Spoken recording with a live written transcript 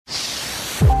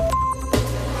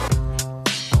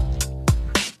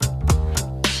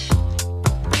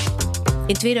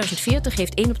In 2040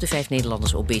 heeft 1 op de 5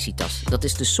 Nederlanders obesitas. Dat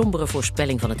is de sombere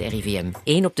voorspelling van het RIVM.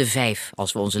 1 op de 5,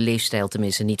 als we onze leefstijl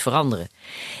tenminste niet veranderen.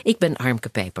 Ik ben Harmke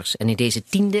Pijpers en in deze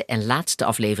 10e en laatste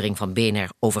aflevering van BNR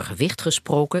Over Gewicht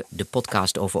gesproken, de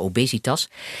podcast over obesitas,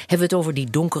 hebben we het over die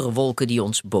donkere wolken die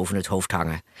ons boven het hoofd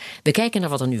hangen. We kijken naar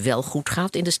wat er nu wel goed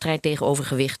gaat in de strijd tegen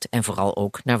overgewicht en vooral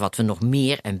ook naar wat we nog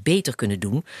meer en beter kunnen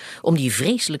doen om die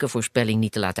vreselijke voorspelling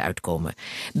niet te laten uitkomen.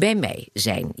 Bij mij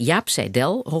zijn Jaap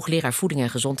Seidel, hoogleraar voeding en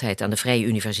gezondheid aan de Vrije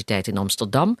Universiteit in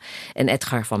Amsterdam, en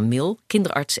Edgar van Mil,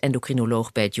 kinderarts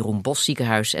endocrinoloog bij het Jeroen Bosch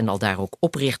Ziekenhuis en aldaar ook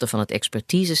oprichter van het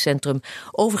expertisecentrum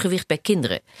Overgewicht bij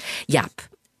Kinderen. Jaap,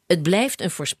 het blijft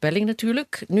een voorspelling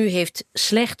natuurlijk. Nu heeft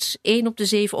slechts 1 op de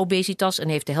 7 obesitas en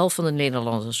heeft de helft van de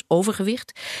Nederlanders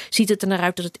overgewicht. Ziet het er naar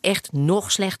uit dat het echt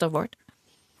nog slechter wordt?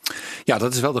 Ja,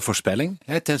 dat is wel de voorspelling.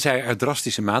 Tenzij er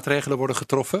drastische maatregelen worden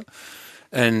getroffen.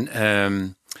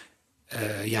 En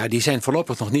die zijn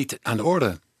voorlopig nog niet aan de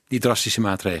orde, die drastische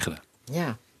maatregelen.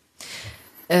 Ja.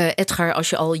 Edgar, als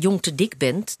je al jong te dik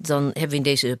bent, dan hebben we in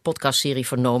deze podcastserie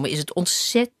vernomen, is het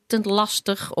ontzettend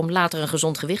lastig om later een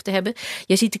gezond gewicht te hebben.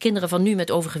 Jij ziet de kinderen van nu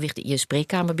met overgewicht in je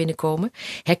spreekkamer binnenkomen.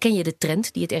 Herken je de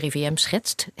trend die het RIVM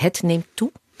schetst? Het neemt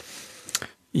toe?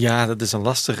 Ja, dat is een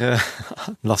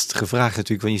lastige vraag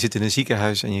natuurlijk. Want je zit in een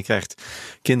ziekenhuis en je krijgt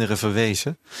kinderen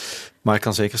verwezen. Maar ik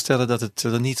kan zeker stellen dat het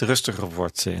er niet rustiger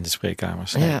wordt in de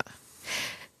spreekkamers. Nee.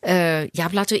 Ja.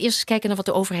 Laten we eerst eens kijken naar wat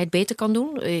de overheid beter kan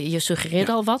doen. Je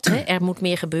suggereerde al wat, hè? Er moet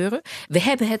meer gebeuren. We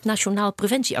hebben het Nationaal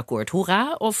Preventieakkoord.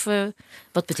 Hoera, of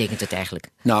wat betekent het eigenlijk?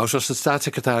 Nou, zoals de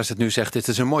staatssecretaris het nu zegt, dit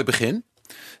is een mooi begin.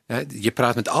 Je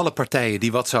praat met alle partijen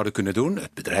die wat zouden kunnen doen.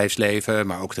 Het bedrijfsleven,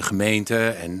 maar ook de gemeente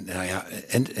en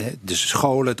de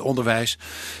scholen, het onderwijs.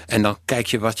 En dan kijk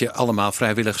je wat je allemaal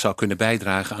vrijwillig zou kunnen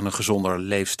bijdragen aan een gezonder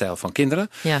leefstijl van kinderen.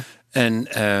 Ja. En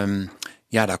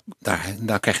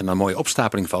daar krijg je een mooie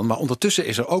opstapeling van. Maar ondertussen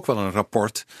is er ook wel een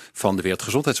rapport van de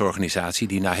Wereldgezondheidsorganisatie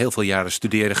die na heel veel jaren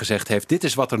studeren gezegd heeft, dit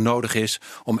is wat er nodig is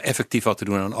om effectief wat te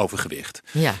doen aan overgewicht.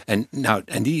 Ja. En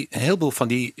een heleboel van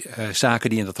die zaken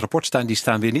die in dat rapport staan, die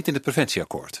staan weer niet in het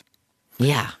preventieakkoord.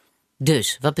 Ja.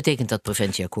 Dus, wat betekent dat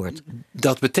preventieakkoord?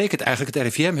 Dat betekent eigenlijk, het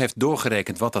RIVM heeft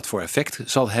doorgerekend wat dat voor effect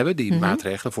zal hebben. Die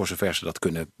maatregelen, voor zover ze dat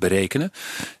kunnen berekenen.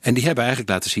 En die hebben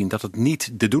eigenlijk laten zien dat het niet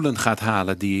de doelen gaat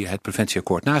halen die het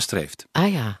preventieakkoord nastreeft.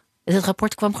 Ah ja. Het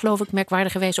rapport kwam geloof ik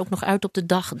merkwaardigerwijs ook nog uit op de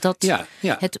dag dat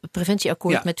het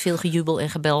preventieakkoord met veel gejubel en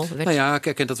gebel werd. Nou ja,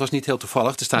 kijk, en dat was niet heel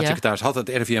toevallig. De staatssecretaris had het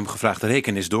RIVM gevraagd,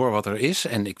 reken eens door wat er is.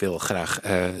 En ik wil graag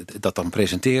dat dan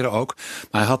presenteren ook.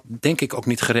 Maar hij had denk ik ook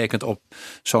niet gerekend op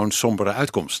zo'n sombere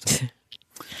uitkomst.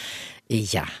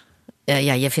 Ja,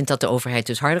 jij vindt dat de overheid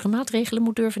dus hardere maatregelen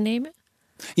moet durven nemen?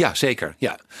 Ja, zeker.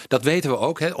 Ja. Dat weten we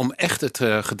ook. Om echt het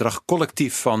gedrag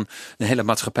collectief van een hele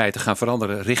maatschappij te gaan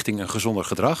veranderen richting een gezonder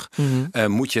gedrag,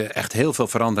 moet je echt heel veel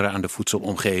veranderen aan de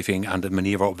voedselomgeving, aan de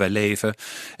manier waarop wij leven.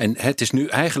 En het is nu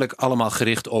eigenlijk allemaal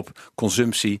gericht op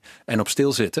consumptie en op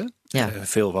stilzitten. Ja.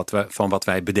 Veel van wat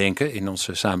wij bedenken in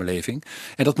onze samenleving.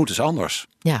 En dat moet dus anders.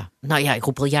 Ja, nou ja, ik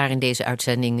roep al jaren in deze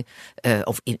uitzending,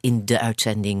 of in de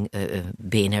uitzending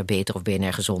BNR Beter of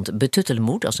BNR Gezond, betuttelen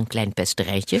moet als een klein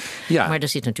pesterijtje. Ja. Maar er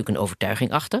zit natuurlijk een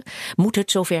overtuiging achter. Moet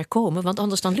het zover komen, want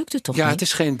anders dan lukt het toch niet? Ja, het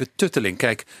is geen betutteling.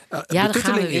 Kijk, dan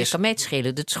gaan we weer. Kan mij het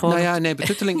schelen. Het is gewoon...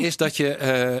 betutteling is dat je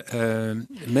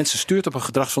mensen stuurt op een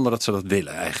gedrag zonder dat ze dat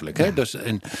willen eigenlijk. Ja. Hè? Dus,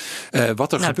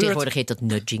 wat er gebeurt... Tegenwoordig heet dat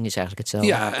nudging, is eigenlijk hetzelfde.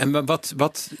 Ja, en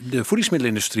wat de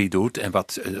voedingsmiddelenindustrie doet en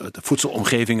wat de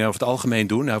voedselomgevingen over het algemeen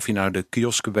doen, of je naar de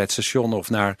kiosken bij het station of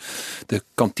naar de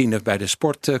kantine bij de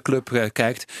sportclub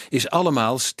kijkt, is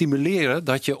allemaal stimuleren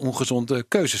dat je ongezonde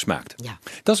keuzes maakt. Ja.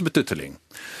 Dat is betutteling.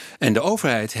 En de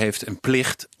overheid heeft een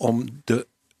plicht om de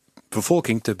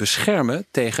bevolking te beschermen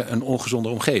tegen een ongezonde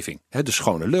omgeving. Dus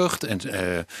schone lucht en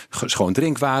schoon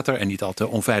drinkwater en niet al te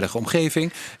onveilige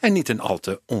omgeving en niet een al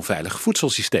te onveilig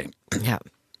voedselsysteem. Ja.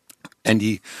 En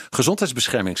die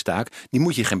gezondheidsbeschermingstaak, die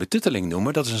moet je geen betutteling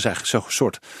noemen. Dat is een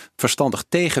soort verstandig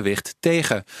tegenwicht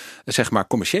tegen, zeg maar,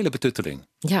 commerciële betutteling.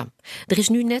 Ja, er is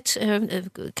nu net,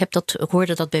 ik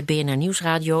hoorde dat bij BNR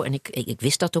Nieuwsradio en ik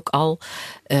wist dat ook al.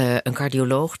 Een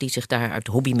cardioloog die zich daar uit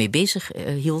hobby mee bezig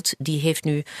hield, die heeft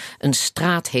nu een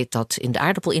straat, heet dat, in de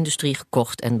aardappelindustrie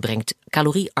gekocht en brengt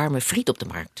caloriearme friet op de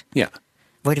markt. Ja.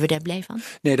 Worden we daar blij van?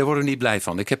 Nee, daar worden we niet blij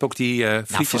van. Ik heb ook die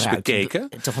frietjes bekeken.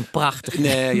 Toch een prachtig...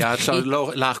 Nee, ja, het zou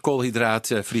laag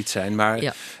koolhydraat friet zijn.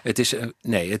 Maar het is...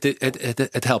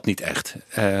 het helpt niet echt.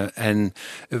 En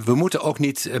we moeten ook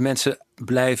niet mensen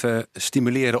blijven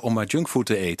stimuleren om maar junkfood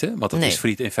te eten. Want dat is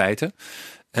friet in feite.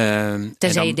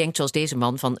 Tenzij je denkt zoals deze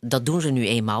man van, dat doen ze nu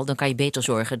eenmaal. Dan kan je beter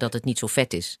zorgen dat het niet zo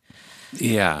vet is.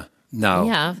 Ja. Nou,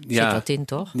 Ja, zit wat in,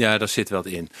 toch? Ja, daar zit wat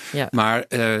in. Ja. Maar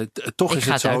toch is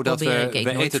het zo dat we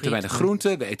eten te friet, weinig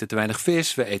groente, we eten te weinig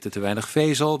vis, we eten te weinig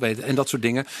vezel en dat soort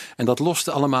dingen. En dat lost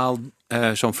allemaal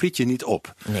zo'n frietje niet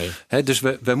op. Nee. Dus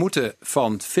we moeten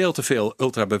van veel te veel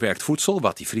ultrabewerkt voedsel,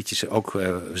 wat die frietjes ook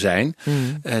zijn,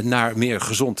 naar meer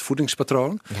gezond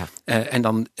voedingspatroon. Ja. En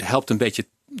dan helpt een beetje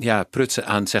prutsen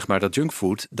aan zeg maar dat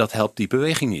junkfood, dat helpt die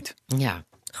beweging niet. Ja,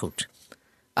 goed.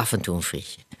 Af en toe een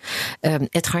frietje.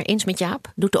 Edgar, eens met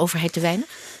Jaap? Doet de overheid te weinig?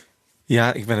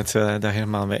 Ja, ik ben het daar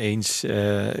helemaal mee eens.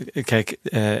 Kijk,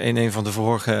 in een van de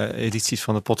vorige edities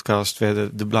van de podcast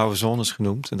werden de blauwe zones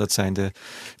genoemd. En dat zijn de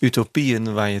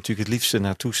utopieën waar je natuurlijk het liefste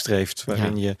naartoe streeft.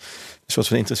 Waarin je een soort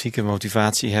van intrinsieke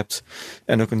motivatie hebt.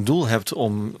 En ook een doel hebt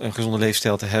om een gezonde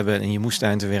leefstijl te hebben. En in je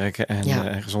moestuin te werken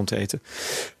en gezond te eten.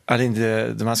 Alleen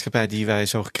de maatschappij die wij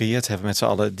zo gecreëerd hebben met z'n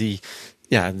allen, die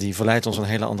verleidt ons een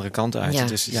hele andere kant uit. Ja,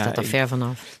 dus staat daar ver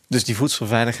vanaf. Dus die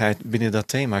voedselveiligheid binnen dat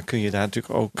thema kun je daar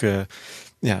natuurlijk ook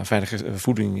veilige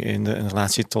voeding in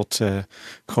relatie tot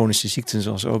chronische ziekten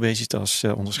zoals obesitas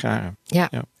onderscharen. Ja.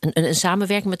 Een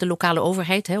samenwerking met de lokale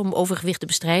overheid om overgewicht te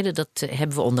bestrijden. Dat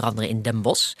hebben we onder andere in Den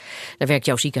Bosch. Daar werkt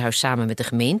jouw ziekenhuis samen met de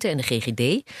gemeente en de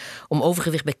GGD om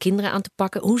overgewicht bij kinderen aan te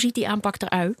pakken. Hoe ziet die aanpak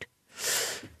eruit?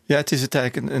 Ja, het is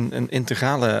eigenlijk een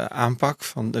integrale aanpak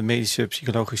van de medische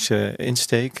psychologische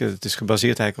insteek. Het is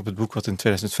gebaseerd eigenlijk op het boek wat in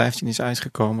 2015 is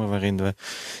uitgekomen, waarin we,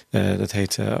 dat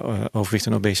heet overgewicht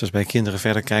en obesitas bij kinderen,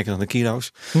 verder kijken dan de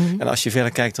kilo's. Mm-hmm. En als je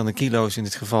verder kijkt dan de kilo's, in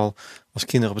dit geval als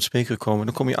kinderen op het spreekuur komen,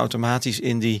 dan kom je automatisch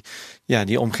in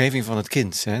die omgeving van het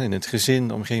kind. Hè? In het gezin,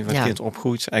 de omgeving van het kind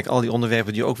opgroeit. Eigenlijk al die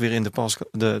onderwerpen die ook weer in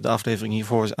de aflevering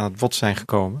hiervoor aan het bod zijn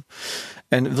gekomen.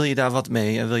 En wil je daar wat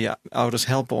mee en wil je ouders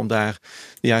helpen om daar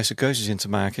de juiste keuzes in te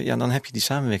maken, dan heb je die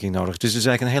samenwerking nodig. Dus het is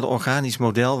eigenlijk een heel organisch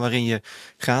model waarin je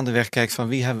gaandeweg kijkt van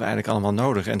wie hebben we eigenlijk allemaal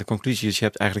nodig. En de conclusie is, je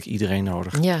hebt eigenlijk iedereen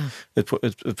nodig. Ja.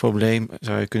 Het probleem,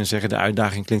 zou je kunnen zeggen, de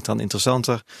uitdaging klinkt dan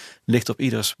interessanter, ligt op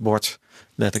ieders bord,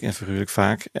 letterlijk en figuurlijk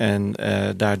vaak. En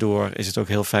daardoor is het ook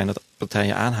heel fijn dat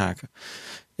partijen aanhaken.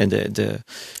 En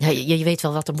je weet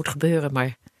wel wat er moet gebeuren,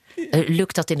 maar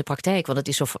lukt dat in de praktijk? Want het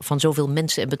is van zoveel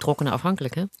mensen en betrokkenen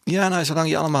afhankelijk, hè? Ja, zolang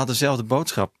je allemaal dezelfde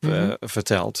boodschap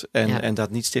vertelt en dat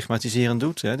niet stigmatiserend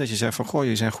doet. Hè, dat je zegt van, goh,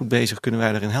 jullie zijn goed bezig, kunnen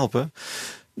wij erin helpen?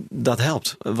 Dat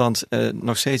helpt, want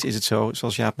nog steeds is het zo,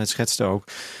 zoals Jaap net schetste ook,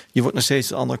 je wordt nog steeds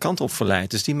de andere kant op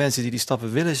verleid. Dus die mensen die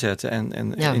stappen willen zetten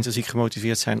en intrinsiek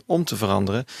gemotiveerd zijn om te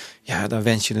veranderen, daar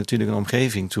wens je natuurlijk een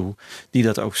omgeving toe die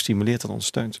dat ook stimuleert en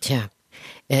ondersteunt. Ja.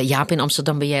 Jaap, in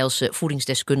Amsterdam ben jij als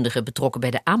voedingsdeskundige betrokken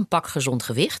bij de aanpak gezond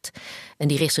gewicht. En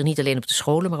die richt zich niet alleen op de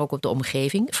scholen, maar ook op de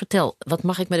omgeving. Vertel, wat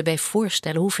mag ik me erbij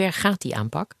voorstellen? Hoe ver gaat die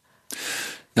aanpak?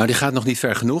 Nou, die gaat nog niet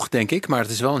ver genoeg, denk ik. Maar het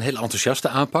is wel een heel enthousiaste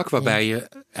aanpak, waarbij je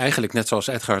eigenlijk, net zoals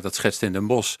Edgar dat schetst in Den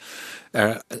Bosch,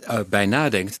 bij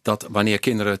nadenkt dat wanneer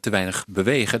kinderen te weinig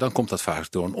bewegen, dan komt dat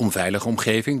vaak door een onveilige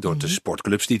omgeving, door de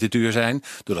sportclubs die te duur zijn,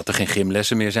 doordat er geen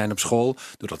gymlessen meer zijn op school,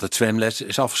 doordat het zwemles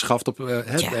is afgeschaft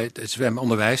bij het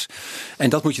zwemonderwijs. En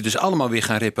dat moet je dus allemaal weer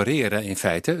gaan repareren in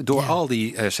feite, door al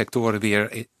die sectoren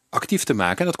weer actief te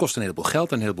maken. En dat kost een heleboel geld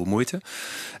en een heleboel moeite.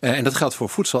 En dat geldt voor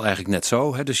voedsel eigenlijk net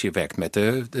zo. Hè. Dus je werkt met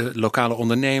de lokale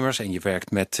ondernemers en je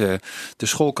werkt met de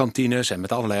schoolkantines en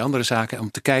met allerlei andere zaken.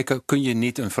 Om te kijken, kun je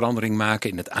niet een verandering maken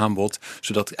in het aanbod,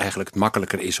 zodat het eigenlijk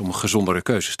makkelijker is om gezondere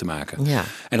keuzes te maken. Ja.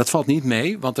 En dat valt niet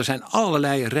mee, want er zijn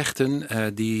allerlei rechten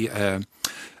die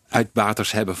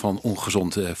uitbaters hebben van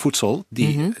ongezond voedsel,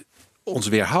 die ons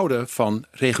weerhouden van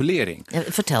regulering.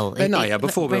 Vertel.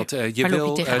 Bijvoorbeeld, je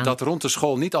wil dat rond de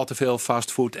school niet al te veel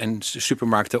fastfood en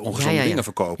supermarkten ongezonde dingen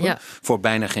verkopen. Ja. Voor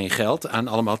bijna geen geld aan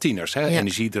allemaal tieners. Hè? Ja.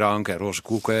 Energiedrank en roze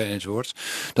koeken enzovoorts.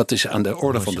 Dat is aan de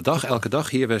orde van de dag. Elke dag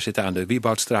hier. We zitten aan de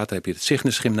Wieboudstraat. Daar heb je het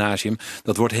Cygnus Gymnasium.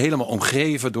 Dat wordt helemaal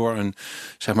omgeven door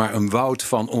een woud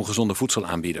van ongezonde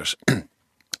voedselaanbieders.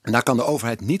 En daar kan de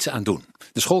overheid niets aan doen.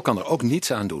 De school kan er ook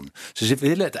niets aan doen. Ze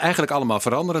willen het eigenlijk allemaal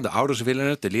veranderen. De ouders willen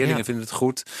het, de leerlingen vinden het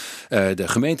goed. De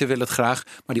gemeente wil het graag.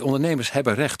 Maar die ondernemers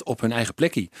hebben recht op hun eigen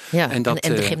plekje. Ja, en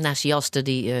de gymnasiasten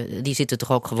die zitten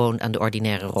toch ook gewoon aan de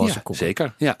ordinaire roze koek?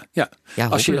 Zeker. Ja.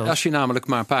 Als je namelijk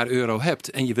maar een paar euro hebt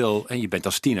en je bent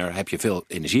als tiener, heb je veel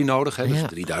energie nodig. Hè? Dus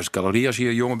 3000 calorieën als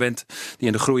je jonger bent die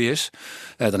in de groei is.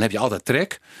 Dan heb je altijd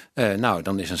trek.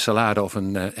 Dan is een salade of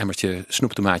een emmertje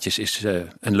snoeptomaatjes is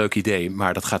een leuk idee,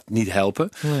 maar dat gaat niet helpen.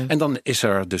 Nee. En dan is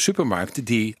er de supermarkt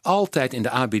die altijd in de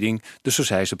aanbieding de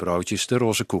sausijzenbroodjes, de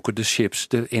roze koeken, de chips,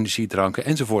 de energiedranken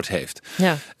enzovoort heeft.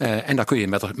 Ja. En daar kun je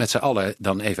met z'n allen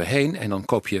dan even heen en dan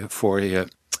koop je voor je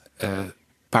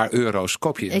paar euro's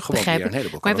gewoon weer een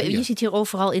heleboel calorieën. Maar je ziet hier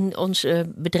overal in ons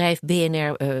bedrijf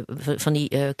BNR van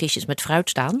die kistjes met fruit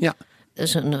staan. Ja. Dat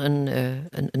is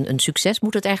een succes.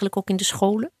 Moet het eigenlijk ook in de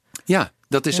scholen? Ja,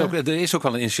 er is ook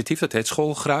wel een initiatief, dat heet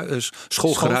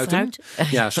schoolgruiten.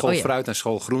 Ja, schoolfruit en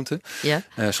schoolgroenten.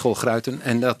 Ja. Schoolgruiten.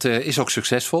 En dat is ook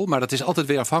succesvol, maar dat is altijd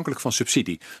weer afhankelijk van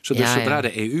subsidie. Zodra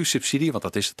de EU-subsidie, want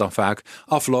dat is het dan vaak,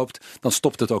 afloopt, dan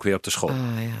stopt het ook weer op de school.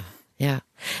 Ja,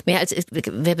 maar ja, we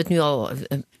hebben het nu al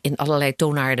in allerlei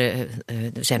toonaarden.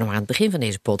 We zijn nog maar aan het begin van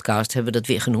deze podcast, hebben we dat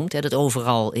weer genoemd. Hè, dat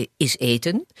overal is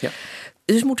eten. Ja.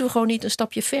 Dus moeten we gewoon niet een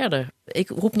stapje verder. Ik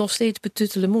roep nog steeds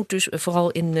betuttelen moed. Dus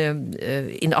vooral in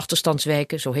de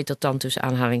achterstandswijken, zo heet dat dan tussen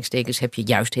aanhalingstekens, heb je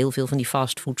juist heel veel van die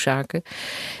fastfoodzaken.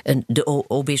 En de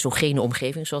obesogene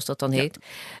omgeving, zoals dat dan heet.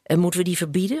 Moeten we die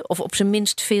verbieden? Of op zijn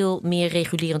minst veel meer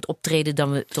regulerend optreden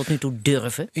dan we tot nu toe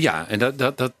durven? Ja, en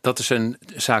dat is een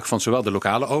zaak van zowel de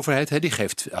lokale overheid. Hè, die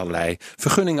geeft allerlei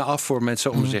vergunningen af voor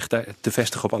mensen om zich daar te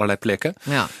vestigen op allerlei plekken.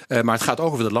 Ja. Maar het gaat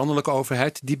ook over de landelijke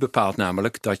overheid. Die bepaalt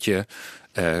namelijk dat je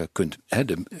kunt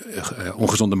de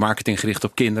ongezonde marketing gericht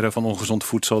op kinderen van ongezond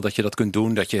voedsel, dat je dat kunt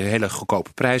doen, dat je hele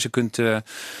goedkope prijzen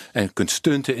kunt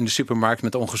stunten in de supermarkt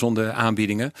met ongezonde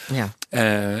aanbiedingen. Ja.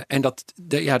 En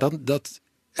dat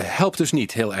helpt dus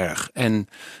niet heel erg. En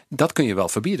dat kun je wel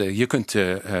verbieden. Je kunt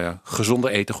gezonde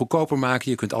eten goedkoper maken.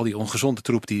 Je kunt al die ongezonde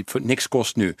troep die voor niks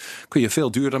kost nu, kun je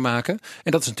veel duurder maken.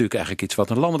 En dat is natuurlijk eigenlijk iets wat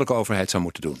een landelijke overheid zou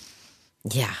moeten doen.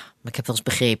 Ja, maar ik heb wel eens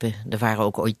begrepen, er waren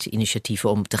ook ooit initiatieven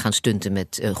om te gaan stunten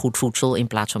met goed voedsel in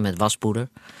plaats van met waspoeder.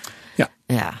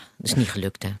 Ja, dat is niet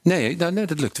gelukt, hè? Nee,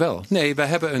 dat lukt wel. Nee, we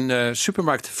hebben een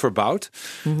supermarkt verbouwd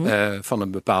van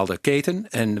een bepaalde keten.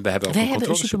 En we hebben ook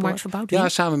een supermarkt verbouwd? Ja,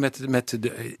 samen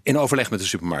in overleg met de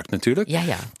supermarkt natuurlijk.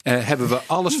 Ja. Hebben we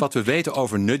alles wat we weten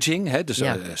over nudging. Hè, dus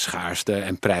schaarste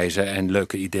en prijzen en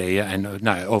leuke ideeën.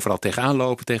 En overal tegenaan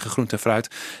lopen tegen groente en fruit.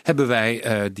 Hebben wij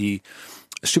die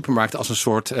supermarkt als een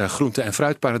soort groente- en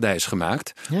fruitparadijs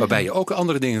gemaakt. Ja. Waarbij je ook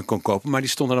andere dingen kon kopen, maar die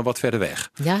stonden dan wat verder weg.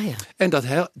 Ja. En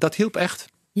dat hielp echt.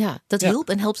 Ja, dat hielp.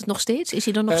 En helpt het nog steeds? Is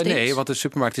hij dan nog steeds? Nee, want de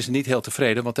supermarkt is niet heel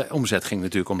tevreden. Want de omzet ging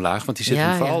natuurlijk omlaag. Want die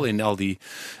zitten vooral in al die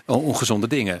ongezonde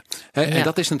dingen. En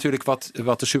dat is natuurlijk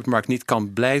wat de supermarkt niet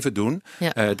kan blijven doen.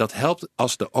 Ja. Dat helpt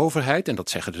als de overheid, en dat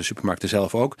zeggen de supermarkten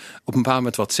zelf ook, op een bepaald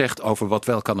moment wat zegt over wat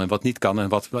wel kan en wat niet kan. En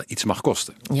wat iets mag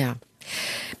kosten. Ja.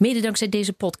 Mede dankzij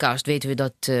deze podcast weten we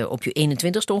dat op je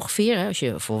 21ste ongeveer, als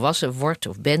je volwassen wordt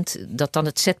of bent, dat dan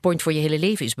het setpoint voor je hele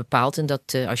leven is bepaald. En dat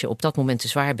als je op dat moment te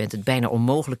zwaar bent, het bijna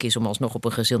onmogelijk is om alsnog op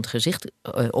een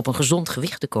gezond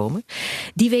gewicht te komen.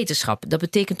 Die wetenschap, dat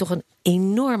betekent toch een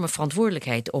enorme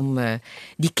verantwoordelijkheid om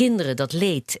die kinderen, dat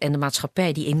leed en de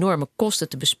maatschappij die enorme kosten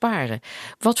te besparen.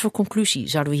 Wat voor conclusie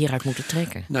zouden we hieruit moeten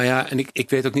trekken? Nou ja, en ik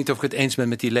weet ook niet of ik het eens ben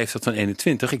met die leeftijd van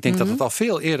 21. Ik denk dat het al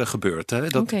veel eerder gebeurt. Hè?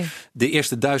 De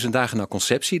eerste 1000 dagen na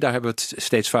conceptie, daar hebben we het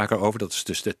steeds vaker over. Dat is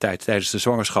dus de tijd tijdens de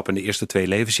zwangerschap en de eerste 2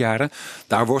 levensjaren.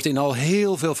 Daar wordt in al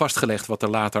heel veel vastgelegd wat er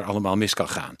later allemaal mis kan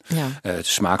gaan. Ja.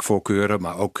 Smaakvoorkeuren,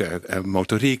 maar ook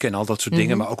motoriek en al dat soort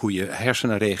dingen. Maar ook hoe je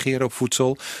hersenen reageren op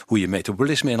voedsel. Hoe je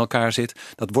metabolisme in elkaar zit.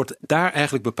 Dat wordt daar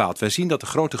eigenlijk bepaald. Wij zien dat de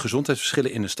grote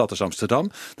gezondheidsverschillen in een stad als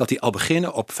Amsterdam, dat die al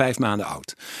beginnen op 5 maanden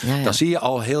oud. Ja. Dan zie je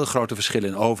al heel grote verschillen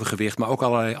in overgewicht, maar ook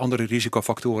allerlei andere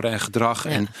risicofactoren en gedrag.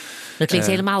 Ja. Dat klinkt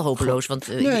helemaal hopeloos. Want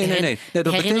nee.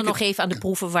 Herinner nog even aan de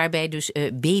proeven waarbij dus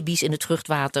baby's in het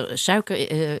vruchtwater suiker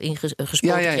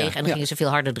gespoten kregen. En dan gingen ze veel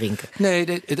harder drinken.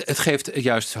 Nee, het geeft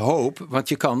juist hoop. Want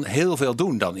je kan heel veel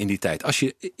doen dan in die tijd. Als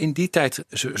je in die tijd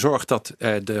zorgt dat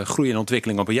de groei en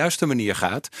ontwikkeling op een juiste manier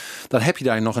gaat, dan heb je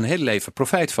daar nog een hele leven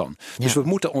profijt van. Ja. Dus we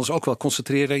moeten ons ook wel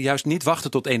concentreren. Juist niet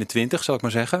wachten tot 21, zal ik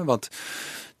maar zeggen. Want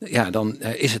dan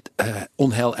is het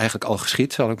onheil eigenlijk al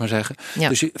geschied, zal ik maar zeggen. Ja.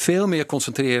 Dus je veel meer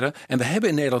concentreren. En we hebben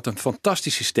in Nederland een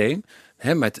fantastisch systeem.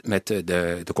 Met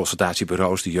de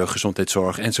consultatiebureaus, de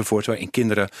jeugdgezondheidszorg enzovoort. Waarin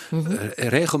kinderen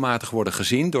regelmatig worden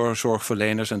gezien door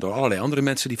zorgverleners en door allerlei andere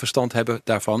mensen die verstand hebben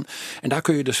daarvan. En daar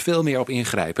kun je dus veel meer op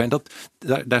ingrijpen. En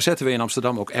daar zetten we in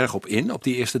Amsterdam ook erg op in. Op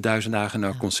die eerste 1000 dagen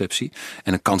na conceptie.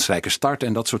 En een kansrijke start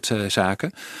en dat soort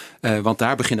zaken. Want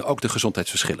daar beginnen ook de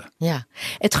gezondheidsverschillen. Ja,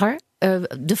 Edgar,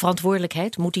 de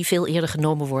verantwoordelijkheid, moet die veel eerder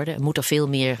genomen worden? Moet er veel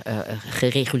meer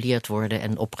gereguleerd worden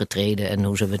en opgetreden en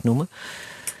hoe zullen we het noemen?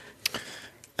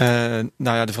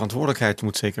 De verantwoordelijkheid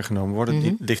moet zeker genomen worden. Die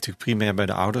ligt natuurlijk primair bij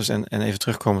de ouders. En even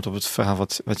terugkomend op het verhaal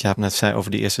wat Jaap net zei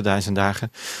over die eerste 1000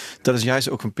 dagen. Dat is juist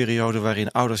ook een periode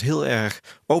waarin ouders heel erg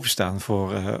openstaan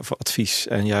voor advies.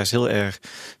 En juist heel erg,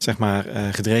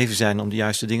 gedreven zijn om de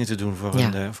juiste dingen te doen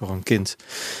voor hun kind.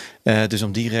 Dus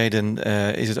om die reden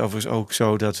is het overigens ook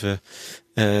zo dat we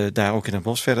daar ook in het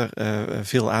bos verder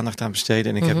veel aandacht aan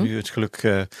besteden. En ik heb nu het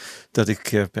geluk dat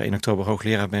ik per 1 oktober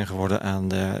hoogleraar ben geworden aan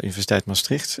de Universiteit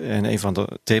Maastricht. En een van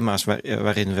de thema's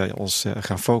waarin wij ons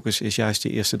gaan focussen is juist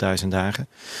die eerste 1000 dagen.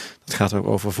 Dat gaat ook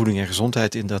over voeding en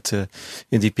gezondheid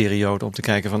in die periode. Om te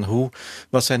kijken van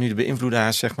wat zijn nu de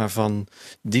beïnvloedaars zeg maar, van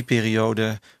die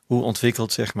periode. Hoe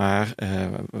ontwikkelt zeg maar,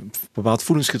 bepaald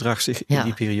voedingsgedrag zich in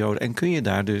die periode. En kun je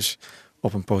daar dus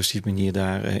op een positieve manier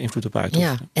daar invloed op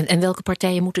uitoefenen. Ja. En welke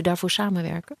partijen moeten daarvoor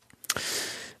samenwerken?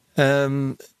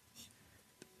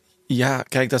 Ja,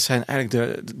 kijk, dat zijn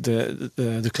eigenlijk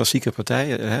de klassieke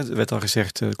partijen. Hè. Er werd al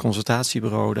gezegd, het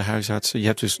consultatiebureau, de huisartsen. Je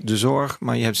hebt dus de zorg,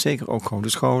 maar je hebt zeker ook gewoon de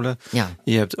scholen. Ja.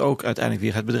 Je hebt ook uiteindelijk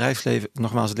weer het bedrijfsleven.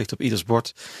 Nogmaals, het ligt op ieders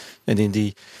bord. En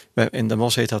in de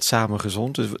Mos heet dat Samen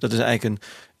Gezond. Dus dat is eigenlijk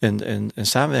een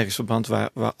samenwerkingsverband waar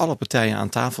alle partijen aan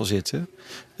tafel zitten.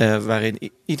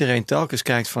 Waarin iedereen telkens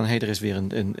kijkt van er is weer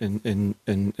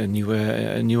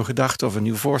een nieuwe gedachte of een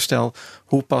nieuw voorstel.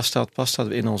 Hoe past dat? Past dat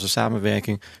in onze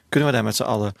samenwerking? Kunnen we daar met z'n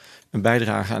allen een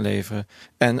bijdrage aan leveren?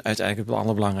 En uiteindelijk het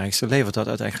allerbelangrijkste, levert dat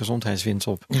uiteindelijk gezondheidswinst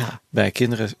op. Ja. Bij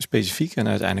kinderen specifiek en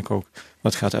uiteindelijk ook,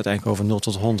 wat gaat uiteindelijk over 0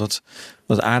 tot 100.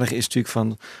 Wat aardig is natuurlijk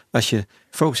van, als je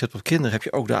focus hebt op kinderen, heb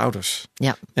je ook de ouders.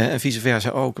 Ja. En vice versa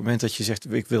ook. Op het moment dat je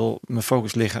zegt, ik wil mijn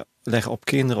focus leggen op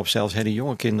kinderen, op zelfs hele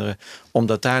jonge kinderen,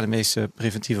 omdat daar de meeste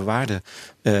preventieve waarde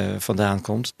vandaan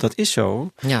komt. Dat is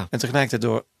zo. Ja. En tegelijkertijd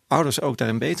door ouders ook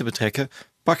daarin beter betrekken,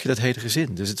 pak je dat hele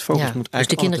gezin. Dus het focus moet eigenlijk dus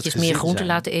de kindertjes meer groente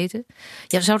laten eten.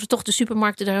 Ja, zouden toch de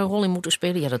supermarkten daar een rol in moeten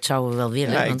spelen? Ja, dat zouden we wel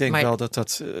willen. Ja, ik denk wel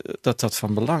dat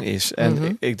van belang is.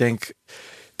 En ik denk,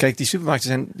 kijk, die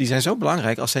supermarkten zijn zo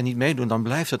belangrijk. Als zij niet meedoen, dan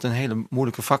blijft dat een hele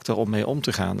moeilijke factor om mee om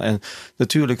te gaan. En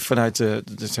natuurlijk vanuit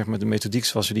zeg maar de methodiek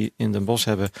zoals we die in Den Bosch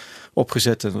hebben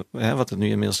opgezet, en, wat het nu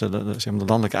inmiddels de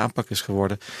landelijke aanpak is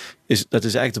geworden, dat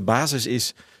is eigenlijk de basis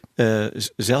is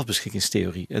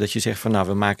zelfbeschikkingstheorie. Dat je zegt van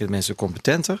we maken de mensen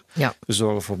competenter. Ja. We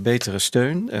zorgen voor betere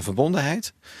steun en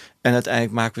verbondenheid. En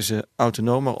uiteindelijk maken we ze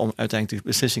autonomer om uiteindelijk de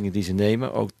beslissingen die ze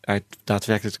nemen ook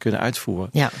daadwerkelijk te kunnen uitvoeren.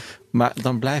 Ja. Maar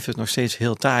dan blijft het nog steeds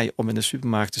heel taai om in de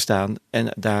supermarkt te staan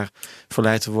en daar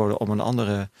verleid te worden om een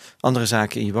andere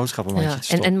zaken in je boodschappenmandje te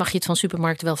stoppen. En mag je het van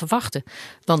supermarkten wel verwachten?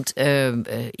 Want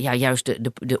juist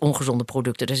de ongezonde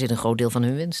producten, daar zit een groot deel van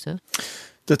hun winst. Hè?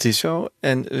 Dat is zo.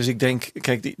 En dus ik denk,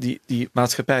 kijk, die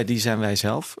maatschappij, die zijn wij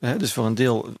zelf. Hè? Dus voor een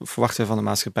deel verwachten we van de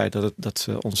maatschappij dat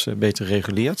ze ons beter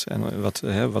reguleert en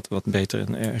wat beter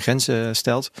in grenzen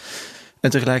stelt. En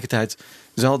tegelijkertijd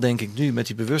zal denk ik nu met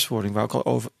die bewustwording, waar ook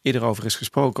al eerder over is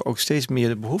gesproken, ook steeds meer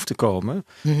de behoefte komen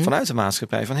vanuit de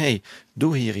maatschappij van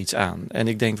doe hier iets aan. En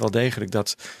ik denk wel degelijk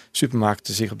dat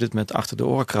supermarkten zich op dit moment achter de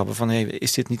oren krabben van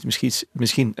is dit niet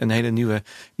misschien een hele nieuwe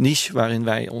niche waarin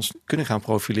wij ons kunnen gaan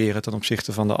profileren ten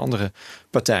opzichte van de andere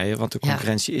partijen. Want de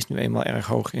concurrentie is nu eenmaal erg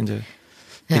hoog in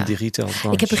die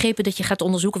retailbranche. Ik heb begrepen dat je gaat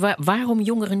onderzoeken waarom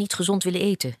jongeren niet gezond willen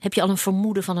eten. Heb je al een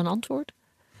vermoeden van een antwoord?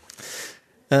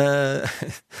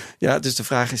 Dus de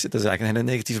vraag is, dat is eigenlijk een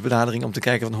hele negatieve benadering om te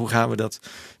kijken van hoe gaan we dat,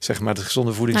 zeg maar, de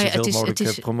gezonde voeding zoveel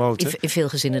mogelijk promoten. In veel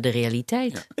gezinnen de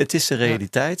realiteit. Ja. Het is de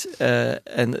realiteit.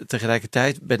 En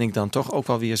tegelijkertijd ben ik dan toch ook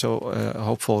wel weer zo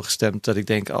hoopvol gestemd dat ik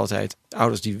denk altijd,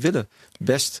 ouders die willen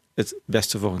best het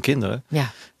beste voor hun kinderen.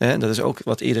 Ja. En dat is ook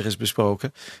wat eerder is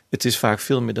besproken. Het is vaak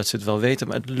veel meer dat ze het wel weten,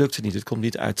 maar het lukt niet. Het komt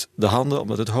niet uit de handen,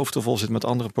 omdat het hoofd te vol zit met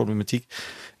andere problematiek.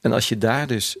 En als je daar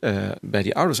dus bij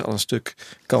die ouders al een stuk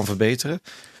kan verbeteren,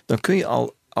 dan kun je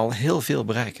al heel veel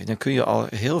bereiken. Dan kun je al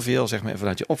heel veel, zeg maar,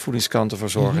 vanuit je opvoedingskant ervoor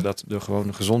zorgen dat de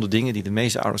gewone gezonde dingen die de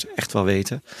meeste ouders echt wel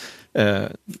weten,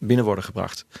 binnen worden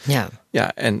gebracht. Ja,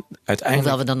 en uiteindelijk.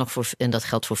 Hoewel we dan nog en dat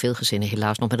geldt voor veel gezinnen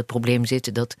helaas, nog met het probleem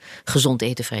zitten dat gezond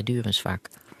eten vrij duur is vaak.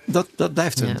 Dat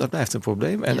blijft een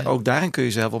probleem. En ook daarin kun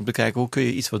je zelf om te kijken hoe kun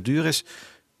je iets wat duur is,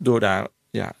 door daar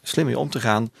slim mee om te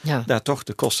gaan, daar toch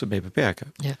de kosten mee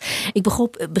beperken. Ja. Ik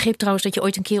begreep trouwens dat je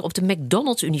ooit een keer op de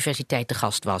McDonald's Universiteit te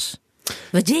gast was.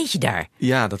 Wat deed je daar?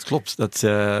 Ja, dat klopt.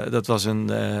 Dat was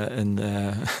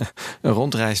een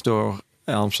rondreis door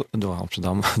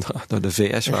Amsterdam, door de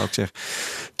VS, wou ik zeggen.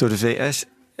 Door de VS.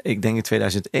 Ik denk in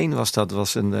 2001 was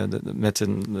dat, met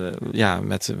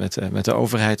de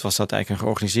overheid was dat eigenlijk een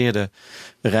georganiseerde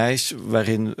reis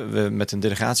waarin we met een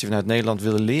delegatie vanuit Nederland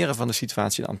willen leren van de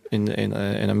situatie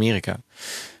in Amerika.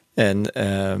 En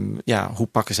hoe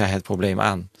pakken zij het probleem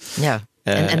aan? Ja.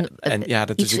 Viel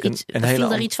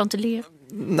daar iets van te leren?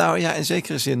 Nou ja, in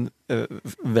zekere zin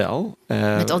wel.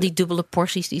 Met al die dubbele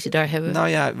porties die ze daar hebben. Nou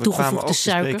ja, we kwamen ook te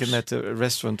spreken met de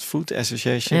Restaurant Food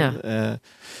Association. Ja.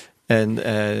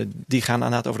 En die gaan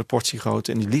inderdaad over de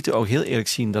portiegrootte. En die lieten ook heel eerlijk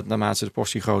zien dat naarmate ze de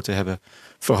portiegrootte hebben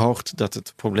verhoogd, dat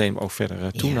het probleem ook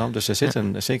verder toenam. Ja. Dus er zit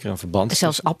zeker een verband.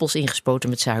 Zelfs appels ingespoten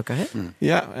met suiker, hè?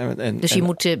 Ja. Dus je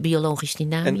moet biologisch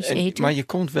dynamisch eten. Maar je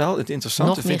komt wel, het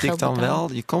interessante vind ik dan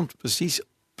wel, je komt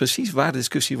precies waar de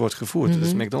discussie wordt gevoerd. Mm-hmm.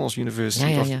 Dus McDonald's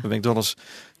University, of McDonald's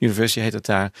University heet het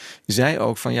daar, zei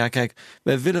ook van ja, kijk,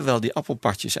 wij willen wel die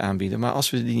appelpatjes aanbieden, maar als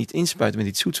we die niet inspuiten met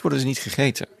iets zoets, worden ze niet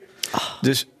gegeten. Oh.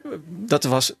 Dus dat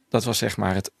was zeg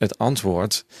maar het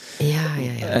antwoord. Ja.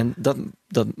 En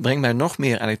dat brengt mij nog meer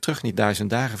eigenlijk terug in die 1000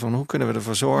 dagen van hoe kunnen we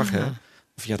ervoor zorgen. Ja.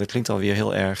 Of dat klinkt alweer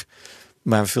heel erg.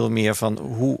 Maar veel meer van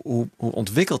hoe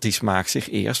ontwikkelt die smaak zich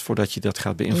eerst voordat je dat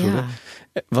gaat beïnvloeden.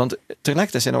 Ja. Want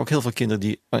tegelijkertijd zijn er ook heel veel kinderen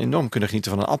die enorm kunnen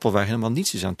genieten van een appel waar helemaal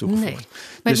niets is aan toegevoegd. Nee.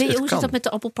 Maar dus hoe zit dat met de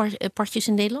appelpartjes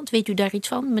in Nederland? Weet u daar iets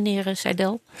van, meneer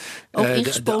Seidel? Ook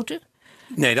ingespoten?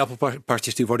 Nee, de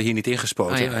appelpartjes die worden hier niet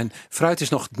ingespoten. Oh ja. En fruit is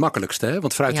nog het makkelijkste, hè?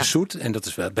 Want fruit is zoet en dat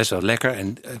is best wel lekker.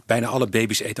 En bijna alle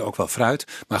baby's eten ook wel fruit.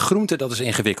 Maar groente, dat is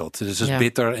ingewikkeld. Dus dat is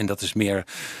bitter en dat is meer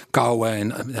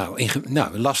kauwen.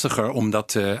 En lastiger om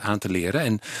dat aan te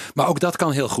leren. Maar ook dat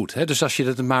kan heel goed. Hè? Dus als je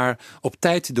het maar op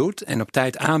tijd doet en op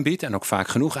tijd aanbiedt. En ook vaak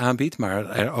genoeg aanbiedt. Maar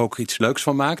er ook iets leuks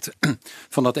van maakt.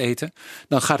 Van dat eten.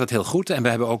 Dan gaat het heel goed. En we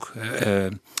hebben ook,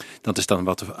 dat is dan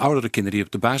wat oudere kinderen die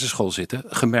op de basisschool zitten.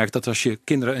 Gemerkt dat als je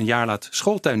kinderen een jaar laat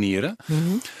schooltuinieren,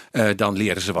 dan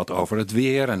leren ze wat over het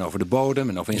weer en over de bodem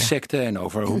en over insecten en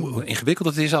over hoe ingewikkeld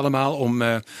het is allemaal om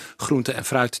groente en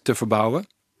fruit te verbouwen.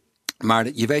 Maar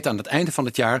je weet aan het einde van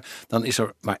het jaar, dan is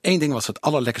er maar één ding wat ze het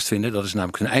allerlekkerst vinden. Dat is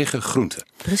namelijk hun eigen groente.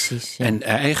 Precies. Ja. En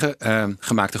eigen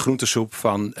gemaakte groentesoep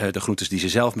van de groentes die ze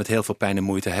zelf met heel veel pijn en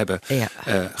moeite hebben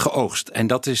geoogst. En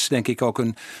dat is denk ik ook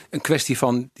een kwestie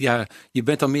van, je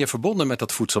bent dan meer verbonden met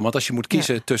dat voedsel. Want als je moet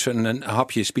kiezen tussen een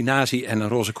hapje spinazie en een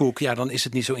roze koek, dan is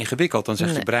het niet zo ingewikkeld. Dan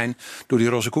zegt je brein, doe die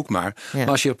roze koek maar. Ja. Maar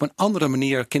als je op een andere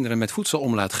manier kinderen met voedsel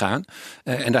om laat gaan,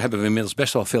 en daar hebben we inmiddels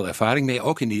best wel veel ervaring mee,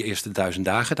 ook in die eerste 1000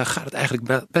 dagen, dan gaat het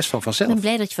eigenlijk best wel vanzelf. Ik ben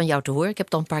blij dat je van jou te horen. Ik heb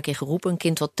het al een paar keer geroepen. Een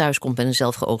kind wat thuis komt met een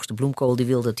zelf geoogste bloemkool, die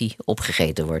wil dat die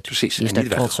opgegeten wordt. Precies. Die is daar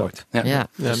trots op. Ja,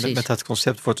 met dat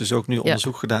concept wordt dus ook nu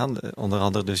onderzoek gedaan. Onder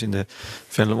andere dus in de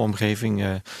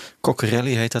Venlo-omgeving.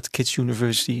 Coccarelli heet dat, Kids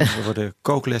University. Er worden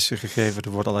kooklessen gegeven. Er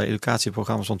worden allerlei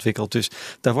educatieprogramma's ontwikkeld. Dus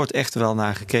daar wordt echt wel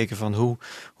naar gekeken van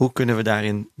hoe kunnen we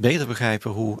daarin beter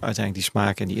begrijpen hoe uiteindelijk die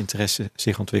smaak en die interesse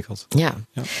zich ontwikkelt. Ja.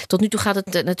 Tot nu toe gaat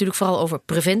het natuurlijk vooral over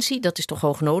preventie. Dat is toch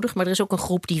hoog nodig. Maar er is ook een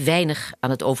groep die weinig aan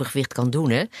het overgewicht kan doen.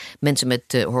 Hè? Mensen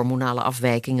met hormonale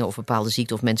afwijkingen of bepaalde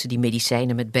ziekten. Of mensen die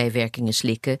medicijnen met bijwerkingen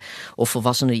slikken. Of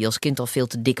volwassenen die als kind al veel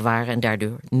te dik waren en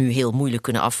daardoor nu heel moeilijk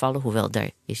kunnen afvallen. Hoewel daar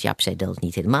is Jaap Seidel het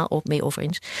niet helemaal mee over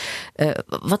eens.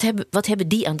 Wat hebben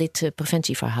die aan dit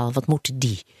preventieverhaal? Wat moeten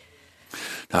die?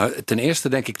 Nou, ten eerste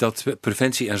denk ik dat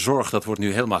preventie en zorg, dat wordt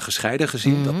nu helemaal gescheiden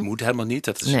gezien. Mm-hmm. Dat moet helemaal niet.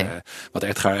 Dat is wat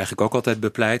Edgar eigenlijk ook altijd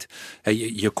bepleit.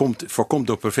 Je voorkomt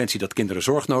door preventie dat kinderen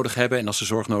zorg nodig hebben. En als ze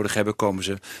zorg nodig hebben, komen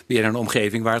ze weer in een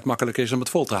omgeving waar het makkelijker is om het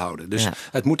vol te houden. Dus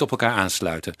het moet op elkaar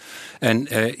aansluiten. En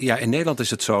in Nederland is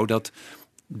het zo dat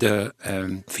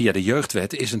via de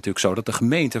jeugdwet is het natuurlijk zo dat de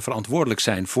gemeenten verantwoordelijk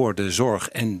zijn voor de zorg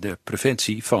en de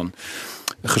preventie van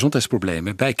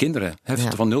gezondheidsproblemen bij kinderen.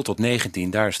 Van 0 tot 19,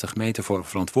 daar is de gemeente voor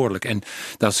verantwoordelijk. En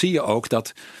dan zie je ook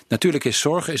dat, natuurlijk is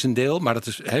zorg is een deel, maar dat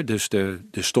is dus de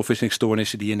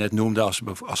stofwisselingsstoornissen die je net noemde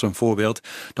als een voorbeeld.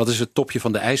 Dat is het topje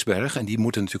van de ijsberg en die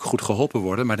moeten natuurlijk goed geholpen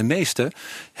worden. Maar de meesten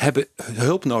hebben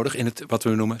hulp nodig in het wat we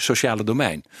noemen sociale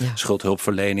domein. Ja.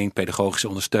 Schuldhulpverlening, pedagogische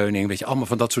ondersteuning, allemaal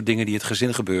van dat soort dingen die in het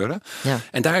gezin gebeuren. Ja.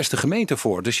 En daar is de gemeente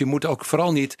voor. Dus je moet ook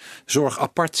vooral niet zorg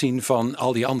apart zien van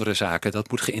al die andere zaken. Dat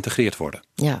moet geïntegreerd worden.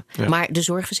 Ja. Maar de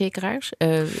zorgverzekeraars?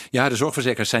 Ja, de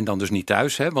zorgverzekeraars zijn dan dus niet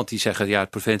thuis. Want die zeggen,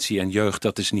 preventie en jeugd,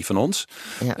 dat is niet van ons.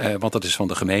 Ja. Want dat is van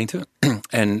de gemeente.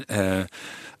 En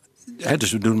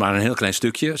dus we doen maar een heel klein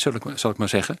stukje, zal ik maar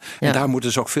zeggen. Ja. En daar moet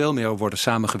dus ook veel meer worden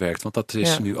samengewerkt. Want dat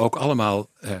is nu ook allemaal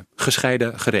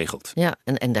gescheiden geregeld. Ja,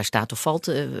 en daar staat of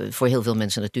valt voor heel veel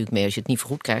mensen natuurlijk mee als je het niet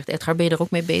vergoed krijgt. Edgar, ben je er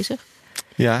ook mee bezig?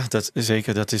 Ja, dat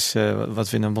zeker. Dat is wat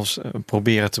we in Den Bosch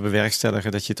proberen te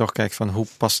bewerkstelligen. Dat je toch kijkt van hoe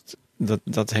past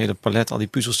dat hele palet, al die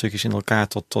puzzelstukjes in elkaar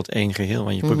tot één geheel.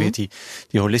 Want je probeert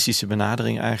die holistische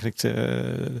benadering eigenlijk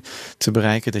te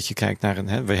bereiken. Dat je kijkt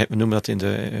naar we noemen dat in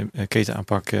de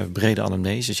ketenaanpak brede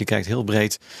anamnese. Dus je kijkt heel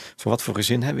breed voor wat voor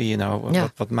gezin hebben we hier nou.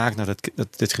 Ja. Wat maakt nou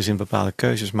dat dit gezin bepaalde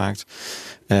keuzes maakt.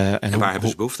 En waar hebben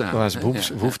ze behoefte aan? Waar is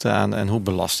behoefte aan en hoe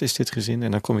belast is dit gezin?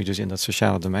 En dan kom je dus in dat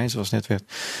sociale domein, zoals net werd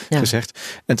gezegd.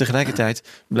 En tegelijkertijd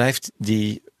blijft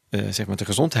die de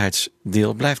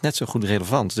gezondheidsdeel blijft net zo goed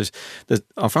relevant. Dus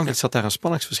aanvankelijk zat daar een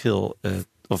spanningsverschil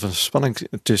of een spanning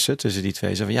tussen die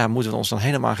twee. Zo van, moeten we ons dan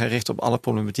helemaal gaan richten op alle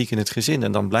problematiek in het gezin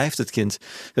en dan blijft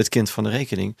het kind van de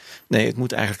rekening? Nee, het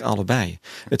moet eigenlijk allebei.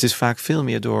 Het is vaak veel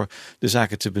meer door de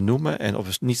zaken te benoemen en op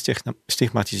een niet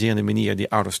stigmatiserende manier die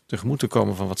ouders tegemoet te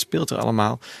komen van wat speelt er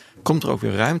allemaal. Komt er ook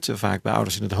weer ruimte vaak bij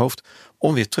ouders in het hoofd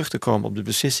om weer terug te komen op de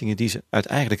beslissingen die ze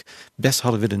uiteindelijk best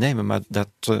hadden willen nemen, maar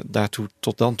daartoe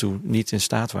tot dan toe niet in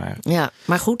staat waren. Ja,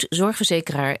 maar goed,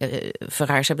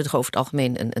 zorgverzekeraars hebben toch over het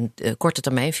algemeen een korte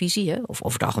termijnvisie, hè? Of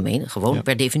over het algemeen, gewoon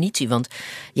per definitie. Want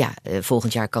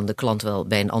volgend jaar kan de klant wel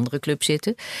bij een andere club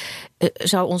zitten.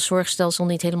 Zou ons zorgstelsel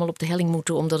niet helemaal op de helling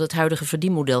moeten, omdat het huidige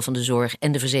verdienmodel van de zorg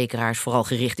en de verzekeraars vooral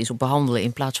gericht is op behandelen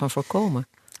in plaats van voorkomen?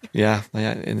 Ja,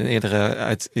 in een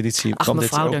eerdere editie kwam dit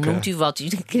ook... Ach mevrouw, daar noemt u wat. U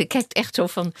kijkt echt zo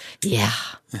van,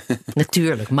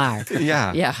 natuurlijk, maar...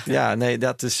 Ja, nee,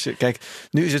 dat is... Kijk,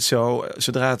 nu is het zo,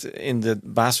 zodra het in de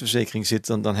basisverzekering zit,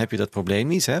 dan heb je dat probleem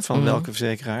niet, hè, van welke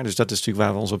verzekeraar. Dus dat is natuurlijk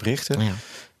waar we ons op richten. Ja.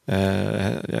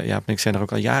 En ik zijn er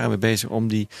ook al jaren mee bezig om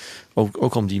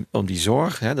die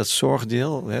zorg, hè, dat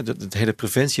zorgdeel, hè, het hele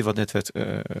preventie wat net werd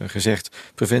gezegd,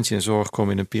 preventie en zorg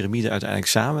komen in een piramide uiteindelijk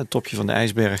samen, het topje van de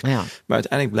ijsberg. Ja. Maar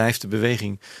uiteindelijk blijft de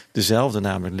beweging dezelfde,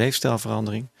 namelijk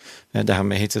leefstijlverandering.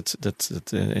 Daarmee heet het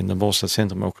in Den Bosch dat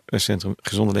centrum ook een centrum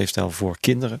gezonde leefstijl voor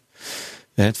kinderen.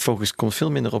 Het focus komt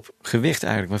veel minder op gewicht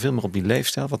eigenlijk, maar veel meer op die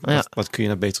leefstijl. Wat kun je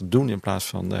nou beter doen in plaats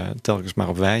van telkens maar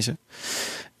op wijzen.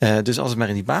 Dus als het maar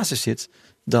in die basis zit,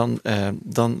 dan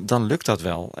lukt dat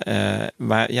wel.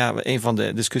 Maar een van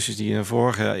de discussies die in de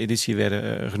vorige editie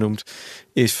werden genoemd,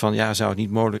 is van zou het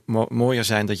niet mooier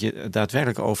zijn dat je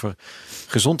daadwerkelijk over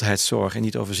gezondheidszorg en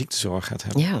niet over ziektezorg gaat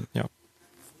hebben.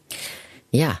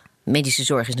 Ja. Medische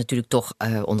zorg is natuurlijk toch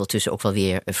ondertussen ook wel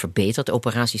weer verbeterd.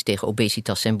 Operaties tegen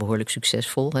obesitas zijn behoorlijk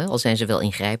succesvol, hè? Al zijn ze wel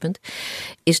ingrijpend.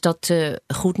 Is dat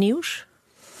goed nieuws?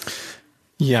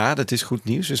 Ja, dat is goed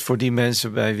nieuws. Dus voor die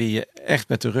mensen bij wie je echt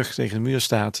met de rug tegen de muur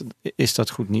staat, is dat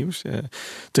goed nieuws.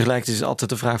 Tegelijkertijd is altijd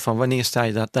de vraag van wanneer sta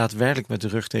je daadwerkelijk met de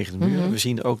rug tegen de muur? Mm-hmm. We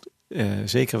zien ook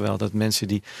zeker wel dat mensen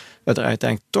die er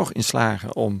uiteindelijk toch in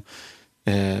slagen om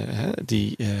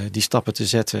die stappen te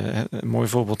zetten. Een mooi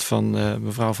voorbeeld van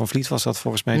mevrouw Van Vliet was dat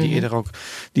volgens mij, die eerder ook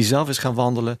die zelf is gaan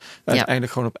wandelen.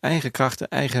 Uiteindelijk gewoon op eigen krachten,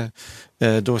 eigen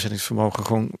doorzettingsvermogen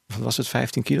gewoon, was het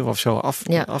 15 kilo of zo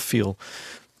afviel.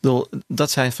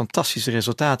 Dat zijn fantastische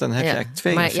resultaten. Dan heb je eigenlijk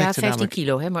twee effecten. Maar 15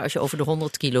 kilo, hè? Maar als je over de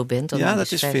 100 kilo bent, dan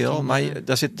dat is 15, veel. Maar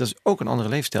daar zit dus ook een andere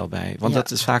leefstijl bij. Want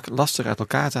dat is vaak lastig uit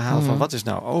elkaar te halen. Van wat is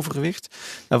nou overgewicht?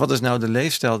 Nou, wat is nou de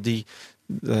leefstijl die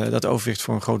dat overwicht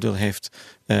voor een groot deel heeft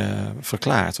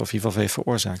verklaard. Of in ieder geval heeft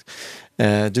veroorzaakt.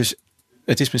 Dus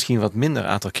het is misschien wat minder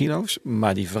aantal kilo's,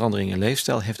 maar die verandering in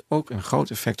leefstijl heeft ook een groot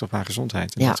effect op haar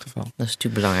gezondheid in dit geval. Dat is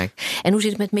natuurlijk belangrijk. En hoe zit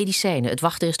het met medicijnen? Het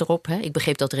wachten is erop. Hè? Ik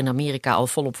begreep dat er in Amerika al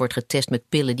volop wordt getest met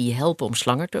pillen die helpen om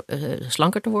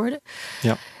slanker te worden.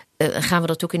 Ja. Gaan we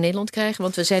dat ook in Nederland krijgen?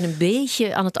 Want we zijn een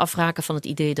beetje aan het afraken van het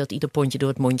idee dat ieder pondje door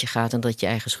het mondje gaat en dat je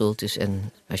eigen schuld is.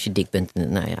 En als je dik bent,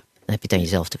 dan heb je het aan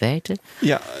jezelf te wijten.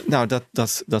 Ja, nou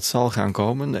dat zal gaan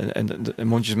komen. En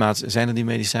mondjesmaat zijn er die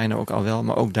medicijnen ook al wel.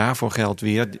 Maar ook daarvoor geldt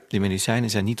weer, die medicijnen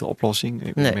zijn niet de oplossing.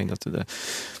 Ik meen dat de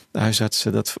huisarts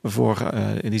dat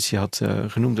vorige editie had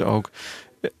genoemd ook.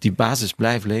 Die basis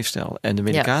blijft leefstijl. En de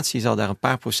medicatie zal daar een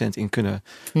paar procent in kunnen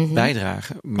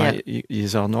bijdragen. Maar je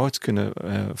zal nooit kunnen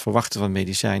verwachten van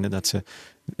medicijnen dat ze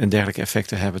een dergelijke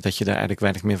effecten hebben, dat je daar eigenlijk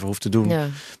weinig meer voor hoeft te doen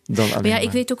dan alleen maar.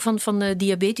 Ik weet ook van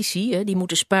diabetici, die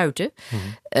moeten spuiten.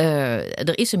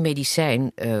 Er is een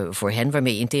medicijn voor hen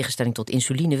waarmee je in tegenstelling tot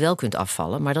insuline wel kunt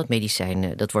afvallen. Maar dat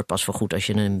medicijn dat wordt pas vergoed als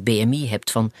je een BMI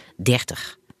hebt van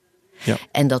 30. Ja.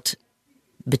 En dat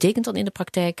betekent dan in de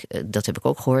praktijk, dat heb ik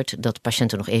ook gehoord, dat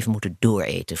patiënten nog even moeten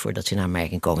dooreten voordat ze in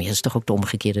aanmerking komen. Dat is toch ook de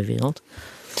omgekeerde wereld?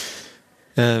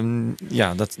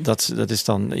 Dat is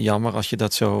dan jammer als je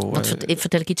dat zo...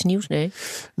 Vertel ik iets nieuws? Nee.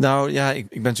 Nou ja, ik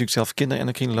ben natuurlijk zelf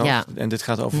kinderendocrinoloog en dit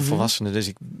gaat over volwassenen. Dus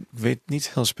ik weet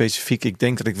niet heel specifiek. Ik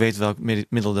denk dat ik weet welk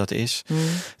middel dat is.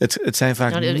 Het zijn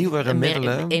vaak nieuwere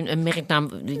middelen. Een merknaam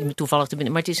die toevallig te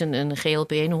binnen, maar het is een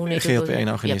GLP-1. Hoe heet het?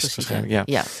 GLP-1-agonist waarschijnlijk,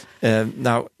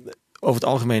 ja. Over het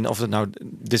algemeen, of het nou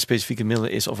dit specifieke middel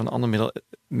is of een ander middel,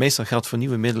 meestal geldt voor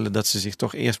nieuwe middelen dat ze zich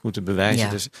toch eerst moeten bewijzen.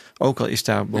 Ja. Dus ook al is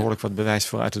daar behoorlijk wat bewijs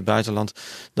voor uit het buitenland,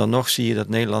 dan nog zie je dat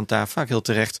Nederland daar vaak heel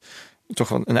terecht toch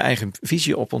een eigen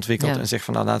visie op ontwikkelt en zegt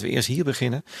van laten we eerst hier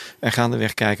beginnen en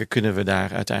gaandeweg kijken, kunnen we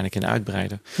daar uiteindelijk in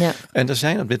uitbreiden. Ja. En er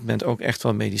zijn op dit moment ook echt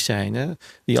wel medicijnen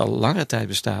die al langere tijd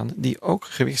bestaan, die ook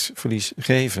gewichtsverlies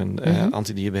geven.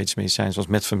 Antidiabetische medicijnen zoals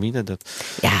metformine.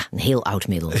 Een heel oud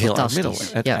middel. Heel oud middel.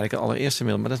 Eigenlijk het allereerste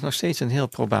middel, maar dat is nog steeds een heel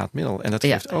probaat middel. En dat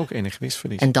geeft ook enig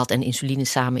gewichtsverlies. En dat en insuline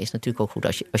samen is natuurlijk ook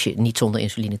goed. Als je niet zonder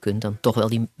insuline kunt, dan toch wel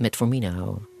die metformine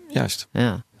houden. Juist.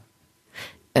 Ja.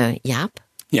 Jaap?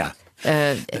 Ja.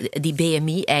 Die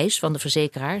BMI-eis van de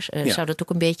verzekeraars, zou dat ook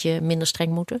een beetje minder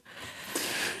streng moeten?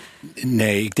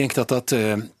 Nee, ik denk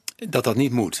dat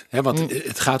niet moet. Hè? Want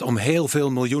het gaat om heel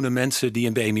veel miljoenen mensen die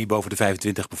een BMI boven de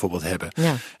 25 bijvoorbeeld hebben.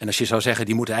 Ja. En als je zou zeggen,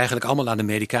 die moeten eigenlijk allemaal aan de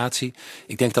medicatie.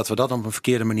 Ik denk dat we dat op een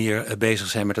verkeerde manier bezig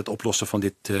zijn met het oplossen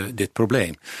van dit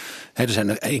probleem. Hè, er zijn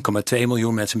er 1,2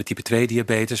 miljoen mensen met type 2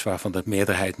 diabetes, waarvan de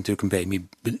meerderheid natuurlijk een BMI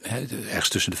ergens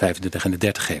tussen de 25 en de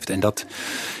 30 heeft. En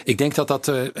ik denk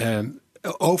dat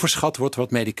overschat wordt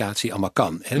wat medicatie allemaal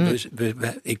kan. Dus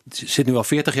ik zit nu al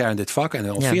 40 jaar in dit vak en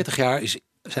al 40 jaar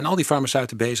zijn al die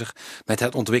farmaceuten bezig met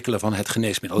het ontwikkelen van het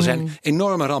geneesmiddel. Er zijn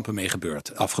enorme rampen mee gebeurd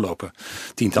de afgelopen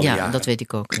tientallen jaren. Ja, dat weet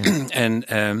ik ook. Ja.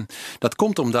 En dat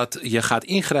komt omdat je gaat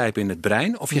ingrijpen in het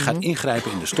brein of je gaat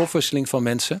ingrijpen in de stofwisseling van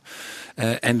mensen.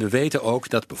 En we weten ook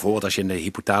dat bijvoorbeeld als je in de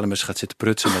hypothalamus gaat zitten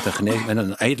prutsen met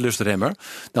een eetlustremmer,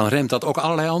 dan remt dat ook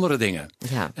allerlei andere dingen.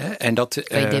 Ja. En dat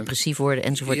kan je depressief worden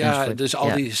enzovoort. Ja, enzovoort. dus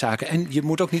al die zaken. En je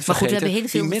moet ook niet vergeten,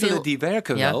 die middelen die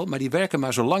werken wel, maar die werken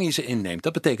maar zolang je ze inneemt.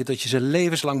 Dat betekent dat je ze levenslang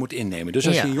moet innemen. Dus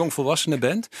als je een jong volwassene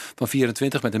bent van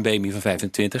 24 met een BMI van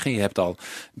 25 en je hebt al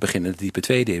beginnende type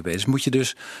 2 diabetes, moet je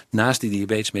dus naast die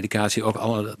diabetesmedicatie ook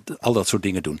al dat soort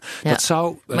dingen doen. Ja. Dat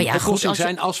zou een oplossing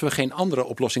zijn als we geen andere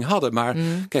oplossing hadden. Maar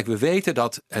kijk, we weten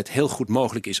dat het heel goed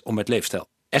mogelijk is om met leefstijl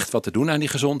echt wat te doen aan die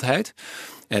gezondheid.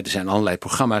 Er zijn allerlei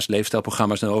programma's,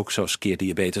 leefstijlprogramma's nou ook, zoals Keer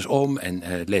Diabetes Om en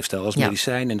leefstijl als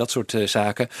medicijn en dat soort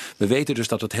zaken. We weten dus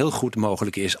dat het heel goed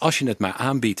mogelijk is als je het maar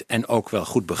aanbiedt en ook wel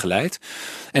goed begeleidt.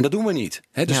 En dat doen we niet.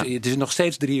 Dus het is nog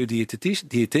steeds 3 uur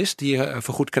diëtist die je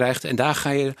vergoed krijgt en daar ga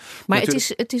je. Maar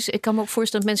het is, ik kan me ook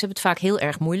voorstellen dat mensen hebben het vaak heel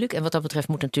erg moeilijk. En wat dat betreft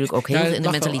moet natuurlijk ook heel veel in de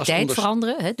mentaliteit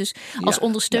veranderen. Dus als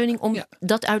ondersteuning om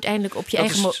dat uiteindelijk op je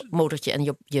eigen motortje en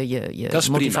je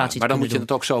motivatie prima, te maar dan moet je doen.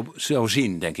 het ook zo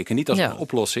zien, denk ik. En niet als een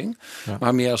oplossing,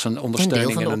 maar meer als een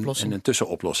ondersteuning en een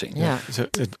tussenoplossing. Ja.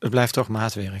 Het blijft toch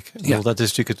maatwerk. Dat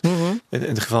is natuurlijk in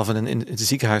het geval van in de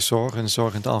ziekenhuiszorg en de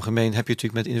zorg in het algemeen heb je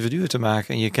natuurlijk met individuen te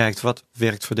maken en je kijkt wat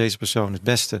werkt voor deze persoon het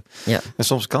beste. Ja. En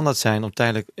soms kan dat zijn om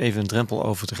tijdelijk even een drempel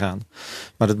over te gaan.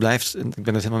 Maar dat blijft, ik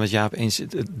ben het helemaal met Jaap eens,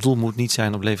 het doel moet niet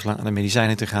zijn om levenslang aan de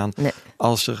medicijnen te gaan. Nee.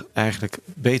 Als er eigenlijk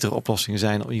betere oplossingen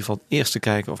zijn, om in ieder geval eerst te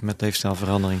kijken of met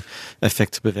leefstijlverandering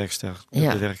effect te bewerkstelligen.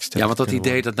 Ja, want dat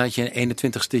idee dat je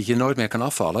 21ste je nooit meer kan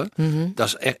afvallen, dat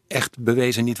is echt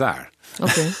bewezen niet waar.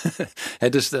 Okay.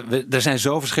 Dus er zijn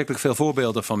zo verschrikkelijk veel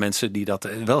voorbeelden van mensen die dat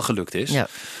wel gelukt is. Ja.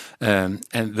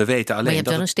 En we weten alleen. Maar je hebt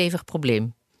wel een stevig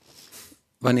probleem.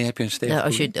 Wanneer heb je een stevig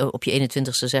als je op je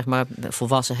 21ste, zeg maar,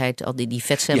 volwassenheid, al die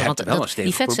vetcellen. Want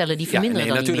die vetcellen die verminderen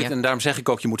dan natuurlijk, niet meer. En daarom zeg ik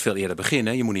ook, je moet veel eerder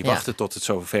beginnen. Je moet niet wachten tot het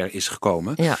zover is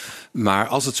gekomen. Ja. Maar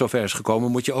als het zover is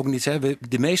gekomen, moet je ook niet zeggen.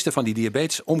 De meeste van die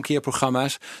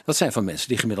diabetes-omkeerprogramma's, dat zijn van mensen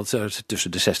die gemiddeld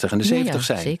tussen de 60 en de 70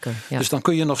 zijn. Zeker, ja. Dus dan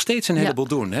kun je nog steeds een heleboel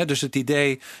doen. Dus het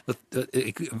idee,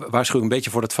 ik waarschuw een beetje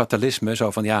voor het fatalisme.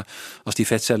 Zo van als die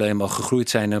vetzellen eenmaal gegroeid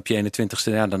zijn op je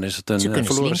 21ste, dan is het een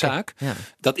verloren zaak. Ja.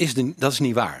 Dat is niet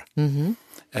waar.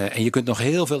 En je kunt nog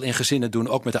heel veel in gezinnen doen,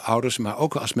 ook met de ouders, maar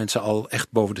ook als mensen al echt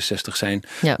boven de 60 zijn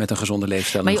met een gezonde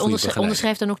leefstijl. Maar je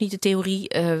onderschrijft dan ook niet de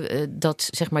theorie dat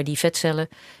zeg maar die vetcellen,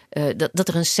 dat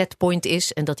er een setpoint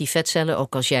is en dat die vetcellen,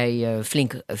 ook als jij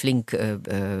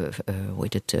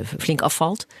flink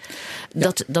afvalt,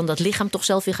 dat dan dat lichaam toch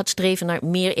zelf weer gaat streven naar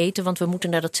meer eten, want we moeten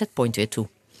naar dat setpoint weer toe.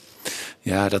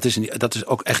 Ja, dat is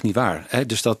ook echt niet waar.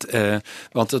 Dus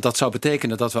want dat zou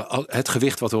betekenen dat we het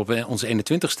gewicht wat we op onze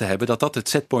 21ste hebben, dat het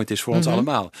setpoint is voor ons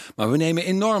allemaal. Maar we nemen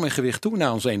enorm in gewicht toe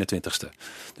naar onze 21ste.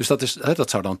 Dus dat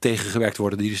zou dan tegengewerkt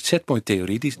worden, die setpoint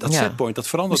theorie. Dat setpoint, dat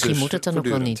verandert. Misschien moet het dan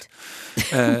voortdurend. Ook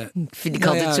wel niet. Vind ik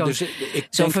altijd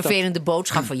zo'n vervelende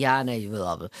boodschap van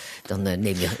dan neem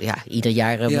je ieder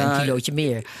jaar een kilootje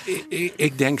meer.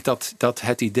 Ik denk dat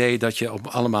het idee dat je op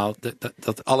allemaal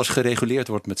dat alles gereguleerd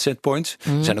wordt met setpoints.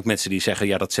 Er zijn ook mensen die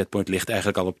zeggen, dat setpoint ligt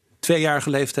eigenlijk al op 2-jarige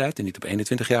leeftijd en niet op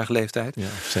 21-jarige leeftijd. Ja,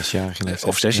 of 6-jarige leeftijd.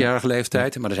 Of 6-jarige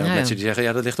leeftijd. Maar er zijn ook mensen die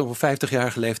zeggen, dat ligt op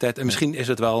 50-jarige leeftijd. En misschien is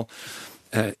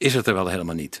het er wel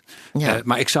helemaal niet. Ja.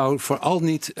 Maar ik zou vooral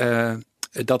niet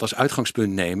dat als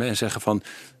uitgangspunt nemen en zeggen van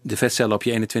de vetcellen op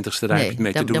je 21ste daar heb je het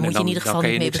mee te doen en dan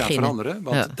kan je niks aan veranderen.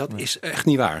 Want dat is echt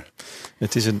niet waar.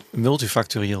 Het is een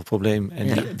multifactorieel probleem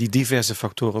en die diverse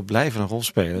factoren blijven een rol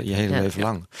spelen je hele leven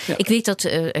lang. Ja. Ik weet dat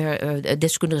er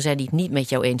deskundigen zijn die het niet met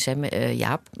jou eens zijn,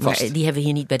 Jaap. Maar die hebben we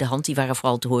hier niet bij de hand. Die waren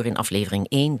vooral te horen in aflevering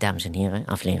 1. Dames en heren,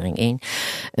 aflevering 1.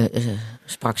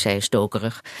 Sprak zij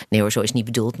stokerig. Nee hoor, zo is het niet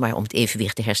bedoeld, maar om het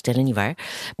evenwicht te herstellen, niet waar.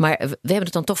 Maar we hebben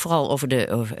het dan toch vooral over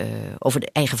de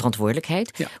eigen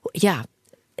verantwoordelijkheid. Ja.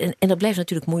 En dat blijft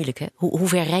natuurlijk moeilijk. Hè? Hoe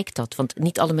ver reikt dat? Want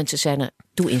niet alle mensen zijn er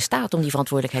toe in staat om die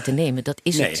verantwoordelijkheid te nemen. Dat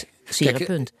is het. zere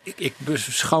punt. Ik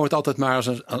beschouw het altijd maar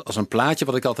als een plaatje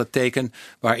wat ik altijd teken,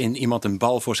 waarin iemand een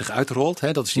bal voor zich uitrolt.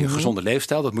 Hè? Dat is die gezonde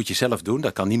leefstijl. Dat moet je zelf doen.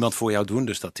 Dat kan niemand voor jou doen.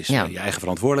 Dus dat is je eigen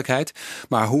verantwoordelijkheid.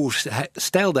 Maar hoe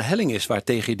steil de helling is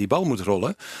waartegen je die bal moet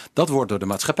rollen, dat wordt door de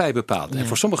maatschappij bepaald. Ja. En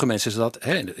voor sommige mensen is dat,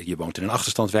 je woont in een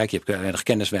achterstandswijk, je hebt weinig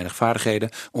kennis, weinig vaardigheden,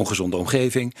 ongezonde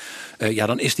omgeving.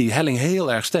 Dan is die helling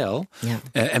heel erg steil. Ja.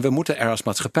 En we moeten er als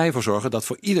maatschappij voor zorgen dat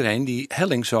voor iedereen die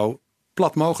helling zo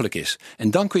plat mogelijk is.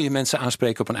 En dan kun je mensen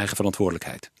aanspreken op een eigen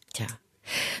verantwoordelijkheid. Ja.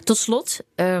 Tot slot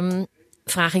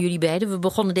vragen jullie beiden. We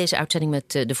begonnen deze uitzending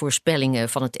met de voorspellingen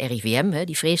van het RIVM.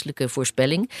 Die vreselijke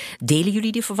voorspelling. Delen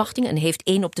jullie die verwachting? En heeft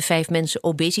 1 op de 5 mensen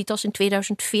obesitas in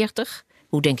 2040?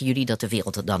 Hoe denken jullie dat de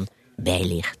wereld er dan bij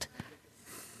ligt?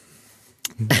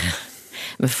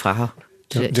 Mevrouw.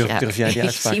 Durf jij die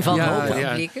uitspraak? Ik zie van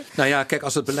hoop blikken. Nou ja, kijk,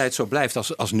 als het beleid zo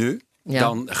blijft als nu,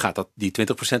 dan gaat die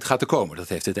 20% gaat er komen. Dat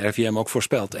heeft het RIVM ook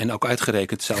voorspeld. En ook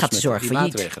uitgerekend, zelfs met die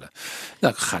maatregelen.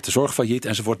 Nou, gaat de zorg failliet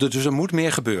enzovoort. Dus er moet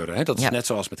meer gebeuren. Hè. Dat is net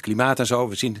zoals met klimaat en zo.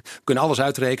 We kunnen alles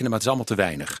uitrekenen, maar het is allemaal te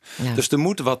weinig. Ja. Dus er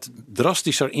moet wat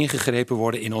drastischer ingegrepen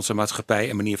worden in onze maatschappij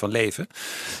en manier van leven.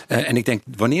 En ik denk,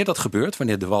 wanneer dat gebeurt,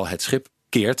 wanneer de wal het schip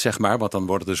keert, zeg maar, want dan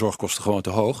worden de zorgkosten gewoon te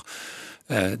hoog.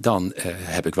 Dan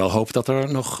heb ik wel hoop dat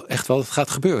er nog echt wel gaat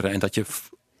gebeuren. En dat je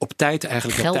op tijd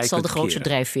eigenlijk geld tijd zal de grootste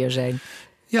drijfveer zijn.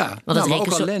 Ja, maar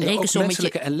ook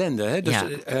menselijke ellende. Hè? Dus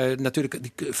natuurlijk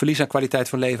verlies aan kwaliteit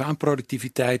van leven, aan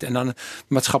productiviteit en aan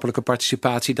maatschappelijke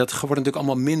participatie. Dat wordt natuurlijk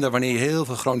allemaal minder wanneer je heel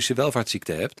veel chronische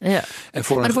welvaartsziekten hebt. Ja. En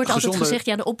voor maar er wordt altijd gezegd,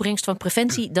 de opbrengst van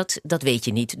preventie, dat weet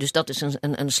je niet. Dus dat is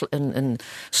een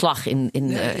slag in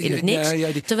het niks.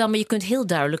 Terwijl maar je kunt heel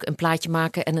duidelijk een plaatje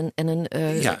maken en een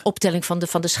optelling van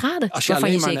de schade. Als je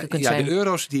waarvan je zeker kunt zijn. De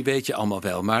euro's, die weet je allemaal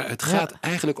wel. Maar het gaat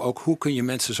eigenlijk ook, hoe kun je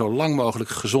mensen zo lang mogelijk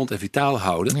gezond en vitaal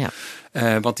houden. Ja.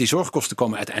 Want die zorgkosten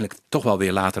komen uiteindelijk toch wel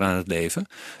weer later aan het leven.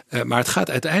 Maar het gaat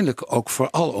uiteindelijk ook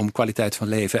vooral om kwaliteit van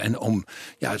leven en om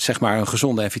zeg maar een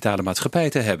gezonde en vitale maatschappij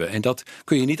te hebben. En dat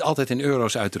kun je niet altijd in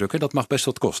euro's uitdrukken. Dat mag best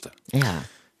wat kosten. Ja.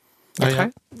 We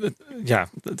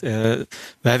hebben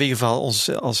in ieder geval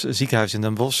ons als ziekenhuis in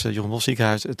Den Bosch, Jeroen Bosch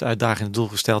ziekenhuis, het uitdagende doel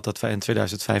gesteld dat wij in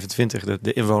 2025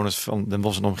 de inwoners van Den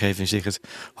Bosch en omgeving zich het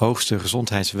hoogste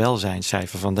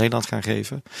gezondheidswelzijnscijfer van Nederland gaan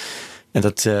geven. En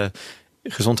dat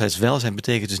gezondheidswelzijn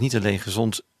betekent dus niet alleen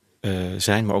gezond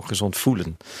zijn, maar ook gezond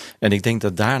voelen. En ik denk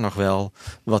dat daar nog wel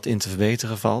wat in te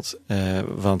verbeteren valt.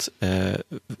 Want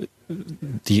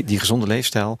die gezonde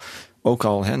leefstijl, ook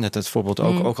al, net het voorbeeld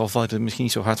ook al valt het misschien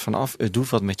niet zo hard vanaf, het doet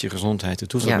wat met je gezondheid, het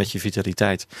doet wat met je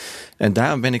vitaliteit. En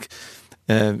daarom ben ik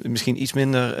misschien iets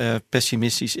minder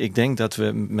pessimistisch. Ik denk dat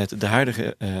we met de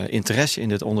huidige interesse in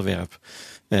dit onderwerp,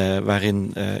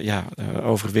 waarin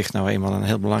overgewicht nou eenmaal een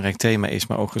heel belangrijk thema is,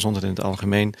 maar ook gezondheid in het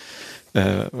algemeen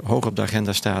hoog op de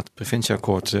agenda staat,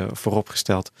 preventieakkoord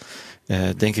vooropgesteld,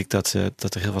 denk ik dat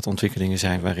er heel wat ontwikkelingen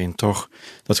zijn waarin toch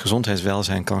dat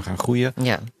gezondheidswelzijn kan gaan groeien.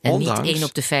 Ja, en niet 1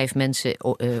 op de 5 mensen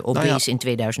obese in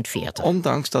 2040.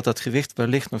 Ondanks dat gewicht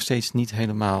wellicht nog steeds niet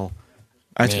helemaal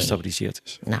uitgestabiliseerd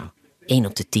is. Nou, 1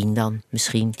 op de 10 dan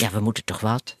misschien. Ja, we moeten toch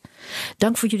wat.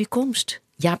 Dank voor jullie komst.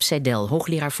 Jaap Seidel,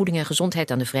 hoogleraar voeding en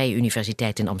gezondheid aan de Vrije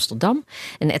Universiteit in Amsterdam.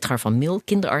 En Edgar van Mil,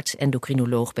 kinderarts,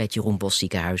 endocrinoloog bij het Jeroen Bosch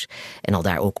ziekenhuis. En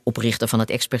aldaar ook oprichter van het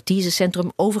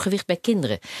expertisecentrum Overgewicht bij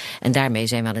Kinderen. En daarmee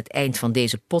zijn we aan het eind van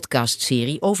deze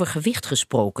podcastserie over gewicht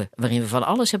gesproken. Waarin we van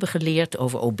alles hebben geleerd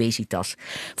over obesitas.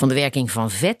 Van de werking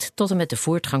van vet tot en met de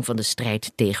voortgang van de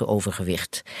strijd tegen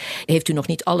overgewicht. Heeft u nog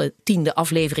niet alle 10e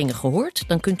afleveringen gehoord?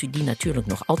 Dan kunt u die natuurlijk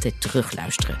nog altijd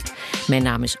terugluisteren. Mijn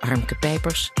naam is Harmke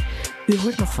Pijpers. U hoort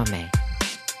nog van mij.